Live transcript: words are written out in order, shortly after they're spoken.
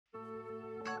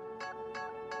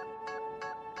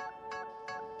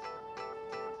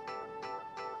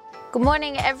Good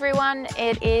morning everyone,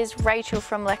 it is Rachel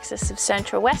from Lexus of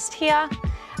Central West here.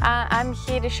 I'm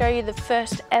here to show you the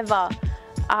first ever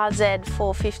RZ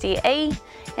 450e,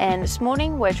 and this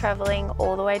morning we're travelling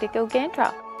all the way to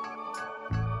Gilgandra.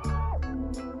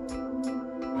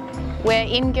 We're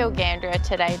in Gilgandra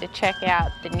today to check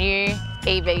out the new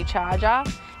EV charger,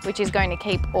 which is going to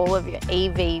keep all of your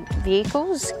EV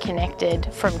vehicles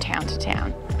connected from town to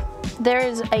town. There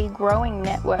is a growing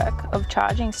network of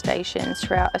charging stations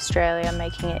throughout Australia,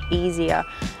 making it easier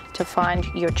to find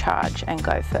your charge and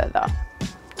go further.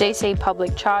 DC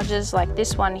public chargers like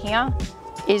this one here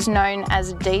is known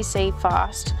as a DC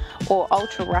fast or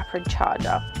ultra rapid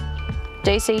charger.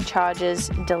 DC chargers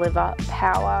deliver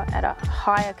power at a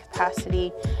higher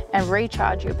capacity and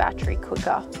recharge your battery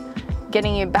quicker,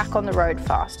 getting you back on the road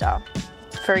faster.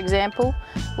 For example,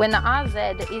 when the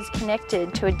RZ is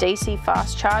connected to a DC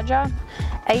fast charger,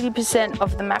 80%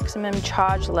 of the maximum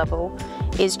charge level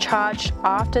is charged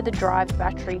after the drive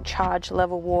battery charge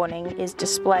level warning is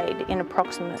displayed in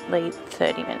approximately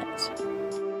 30 minutes.